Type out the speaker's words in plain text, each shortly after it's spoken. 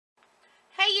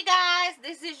Hey you guys,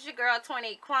 this is your girl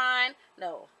 20 Quan.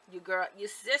 No, your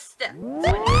sister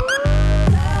 20.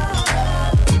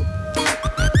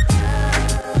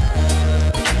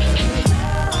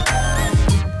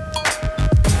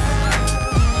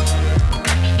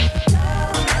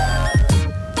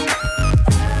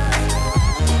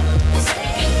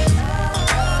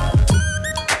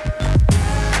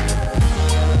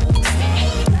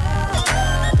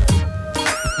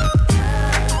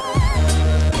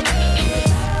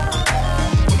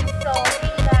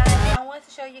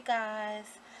 You guys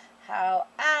how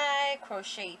I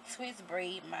crochet twist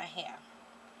braid my hair.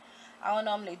 I don't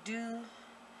normally do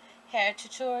hair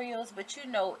tutorials, but you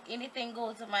know, anything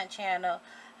goes on my channel.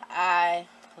 I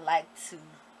like to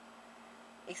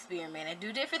experiment and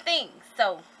do different things.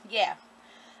 So yeah,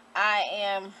 I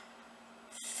am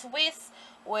Swiss.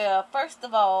 Well, first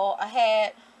of all, I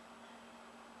had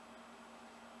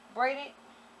braided.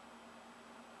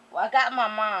 Well, I got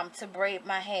my mom to braid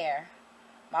my hair.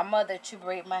 My mother to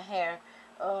braid my hair,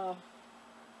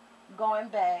 going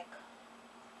back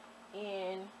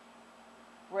in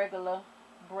regular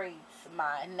braids,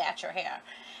 my natural hair.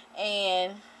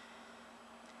 And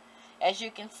as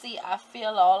you can see, I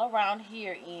feel all around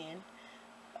here in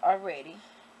already.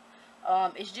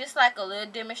 It's just like a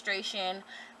little demonstration.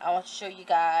 I want to show you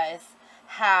guys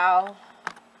how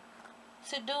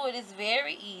to do it. It's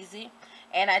very easy,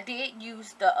 and I did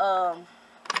use the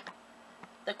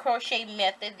crochet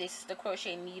method. This is the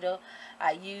crochet needle.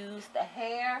 I used the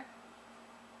hair.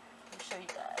 Let me show you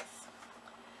guys.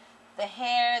 The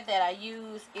hair that I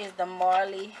use is the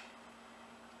Marley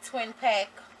twin pack,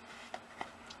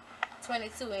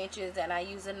 22 inches, and I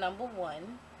use a number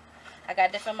 1. I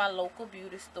got this from my local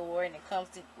beauty store, and it comes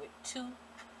with two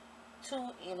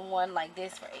in one like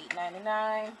this for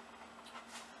 $8.99.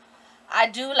 I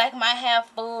do like my hair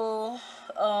full.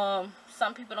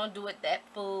 Some people don't do it that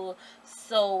full,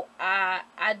 so I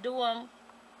do them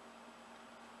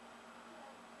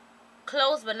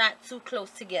close, but not too close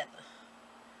together.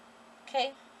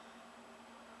 Okay.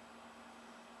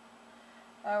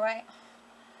 All right.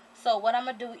 So what I'm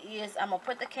gonna do is I'm gonna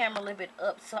put the camera a little bit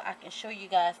up so I can show you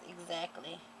guys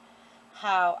exactly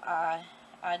how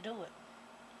I do it.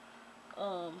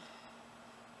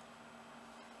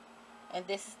 And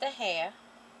this is the hair.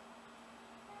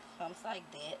 Comes like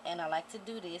that, and I like to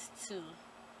do this to,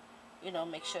 you know,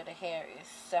 make sure the hair is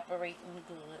separating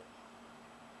good.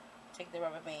 Take the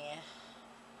rubber band,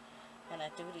 and I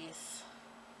do this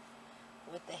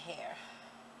with the hair.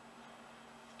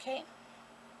 Okay.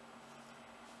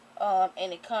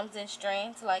 And it comes in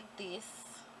strands like this.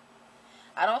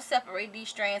 I don't separate these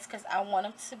strands because I want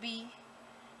them to be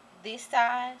this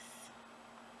size.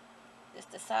 This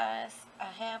the size I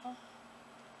have them.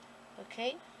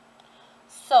 Okay.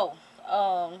 So,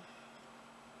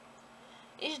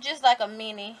 it's just like a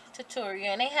mini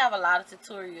tutorial, and they have a lot of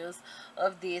tutorials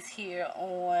of this here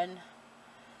on,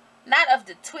 not of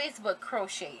the twist, but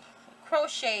crochet.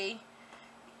 Crochet,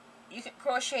 you can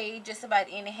crochet just about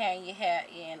any hair in your hair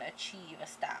and achieve a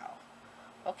style.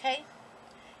 Okay,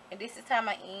 and this is how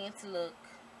my ends look.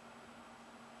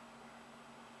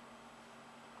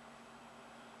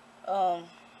 So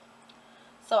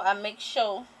I make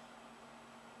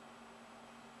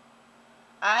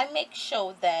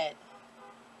sure that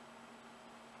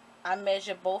I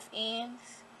measure both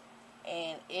ends,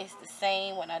 and it's the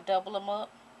same when I double them up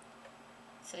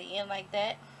to the end like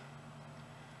that,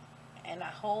 and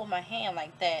I hold my hand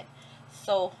like that.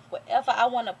 So wherever I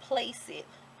want to place it,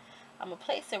 I'm going to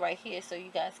place it right here so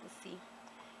you guys can see.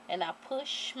 And I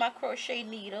push my crochet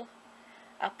needle,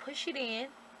 I push it in,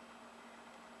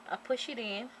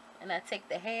 and I take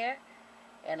the hair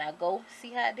and I go,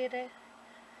 see how I did that?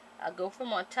 I go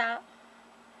from on top,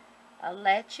 I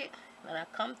latch it, and I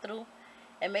come through.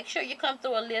 And make sure you come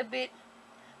through a little bit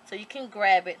so you can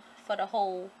grab it for the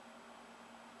hole,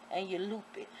 and you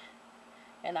loop it.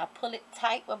 And I pull it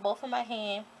tight with both of my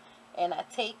hands, and I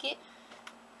take it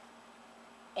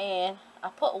and I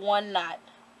put one knot.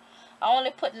 I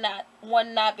only put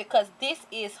one knot because this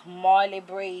is Marley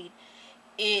braid.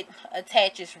 It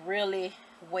attaches really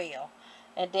well.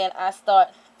 And then I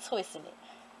start twisting it.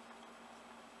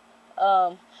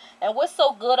 And what's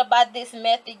so good about this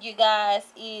method, you guys,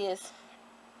 is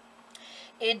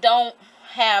it don't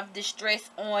have the stress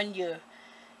on your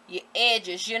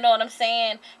edges. You know what I'm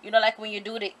saying? You know, like when you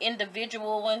do the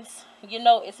individual ones, you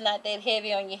know, it's not that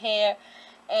heavy on your hair,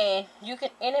 and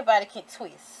anybody can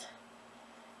twist.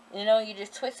 You know, you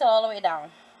just twist it all the way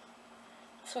down.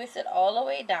 Twist it all the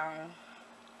way down.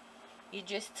 You're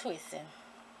just twisting.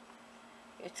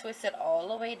 You twist it all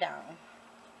the way down.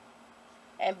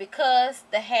 And because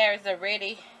the hair is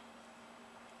already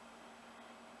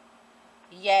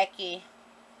yucky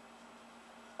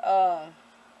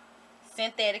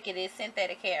synthetic. It is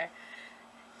synthetic hair.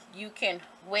 You can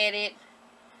wet it,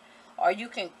 or you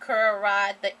can curl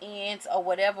ride the ends, or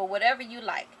whatever you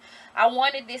like. I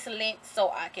wanted this length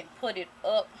so I can put it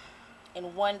up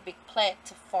in one big plait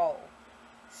to fold.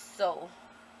 So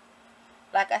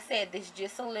like I said, this is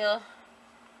just a little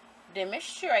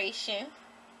demonstration.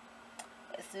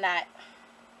 It's not,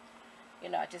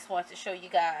 I just want to show you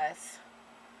guys.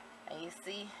 And you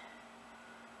see,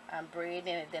 I'm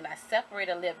braiding it. Then I separate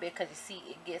a little bit because you see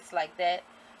it gets like that.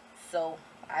 So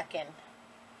I'm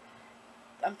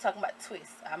talking about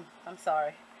twist. I'm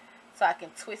sorry. So I can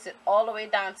twist it all the way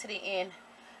down to the end.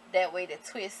 That way the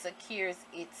twist secures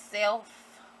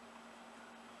itself.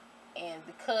 And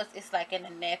because it's like in a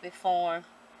nappy form,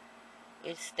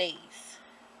 it stays.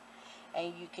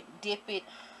 And you can dip it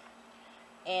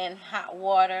in hot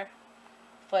water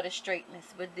for the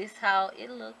straightness. But this how it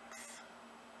looks.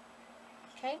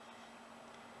 Okay.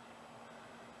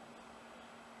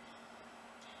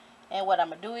 And what I'm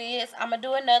gonna do is I'm gonna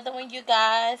do another one, you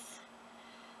guys.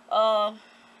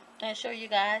 And show you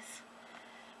guys,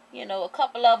 a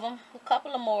couple of them, a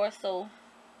couple of more, so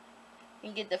you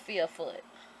can get the feel for it.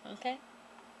 Okay.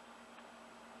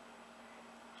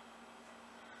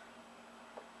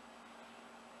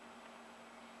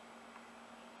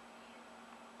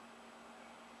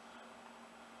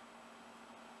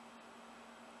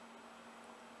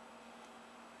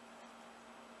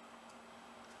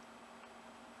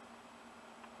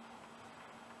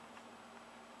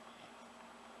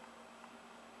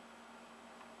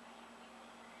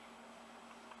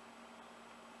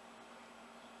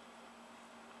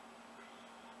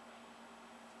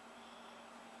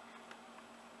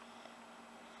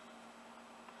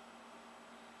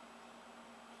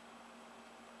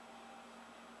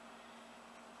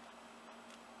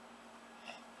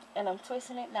 And I'm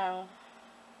twisting it down.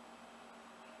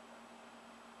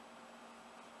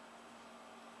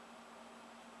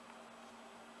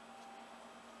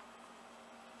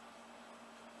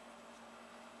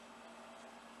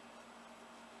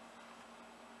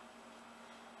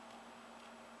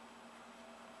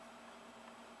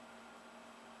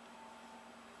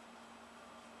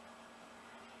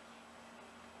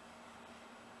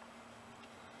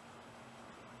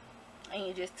 And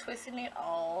you're just twisting it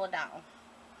all down.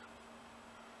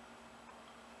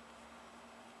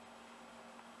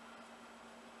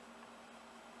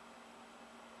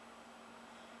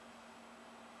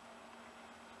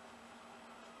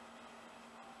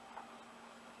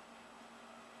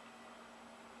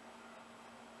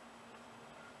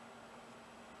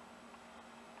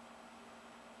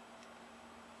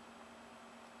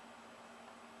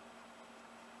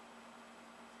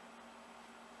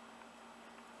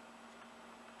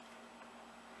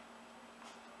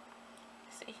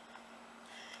 See?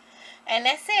 And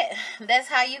that's it. That's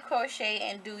how you crochet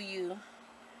and do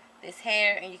this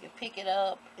hair, and you can pick it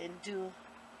up and do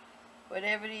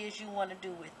whatever it is you want to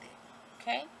do with it.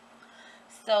 Okay?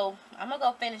 So I'm gonna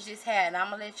go finish this hair, and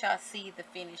I'm gonna let y'all see the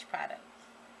finished product.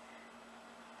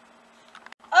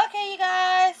 Okay, you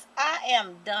guys, I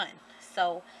am done.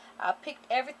 So I picked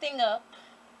everything up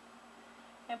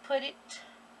and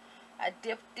I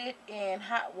dipped it in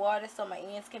hot water so my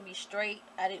ends can be straight.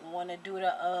 I didn't want to do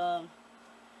the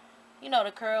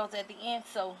the curls at the end,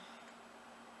 so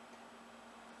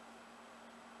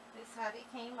this is how they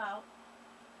came out.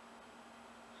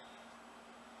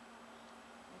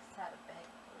 This is how the back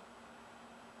looks.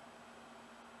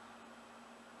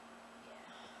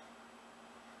 Yeah.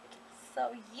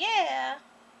 So yeah,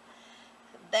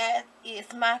 that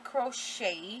is my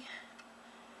crochet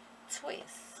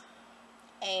twist.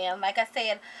 And like I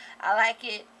said, I like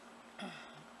it.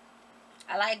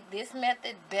 I like this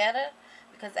method better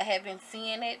because I have been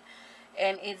seeing it,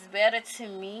 and it's better to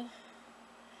me.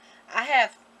 I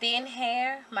have thin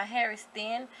hair. My hair is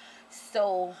thin,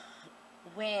 so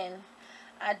when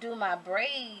I do my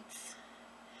braids,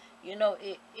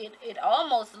 it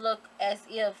almost look as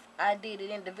if I did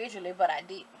it individually, but I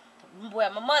did.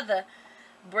 Well, my mother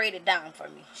braided down for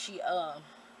me. She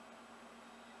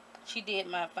did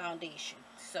my foundation.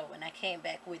 So when I came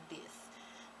back with this,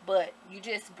 but you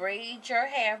just braid your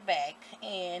hair back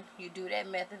and you do that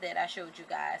method that I showed you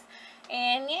guys.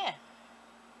 And yeah,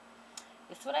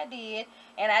 that's what I did.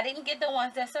 And I didn't get the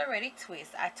ones that's already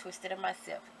twist. I twisted them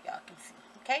myself, if y'all can see.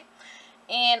 Okay.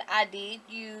 And I did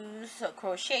use a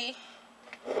crochet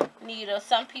needle.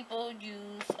 Some people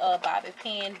use a bobby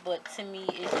pin, but to me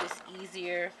it's just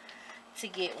easier to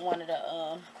get one of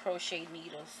the crochet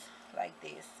needles like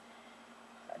this.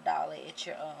 $1 at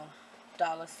your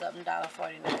 $12 something,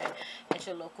 $1.49 at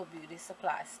your local beauty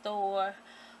supply store.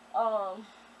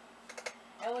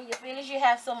 And when you finish, you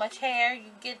have so much hair,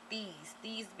 you get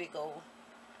these big old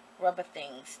rubber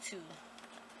things to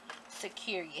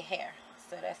secure your hair.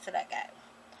 So that's what I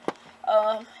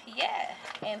got. Yeah,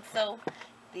 and so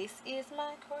this is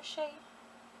my crochet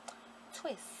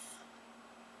twist.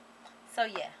 So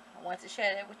yeah, I want to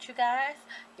share that with you guys.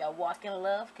 Y'all walk in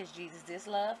love, because Jesus is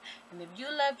love, and if you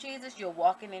love Jesus, you're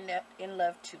walking in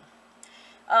love too.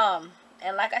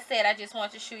 And like I said, I just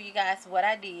want to show you guys what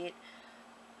I did.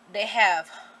 They have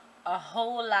a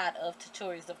whole lot of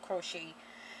tutorials of crochet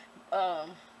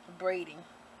braiding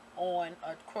on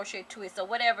a crochet twist or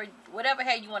whatever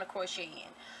hair you want to crochet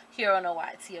in here on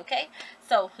OYT. Okay,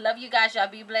 so love you guys. Y'all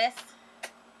be blessed.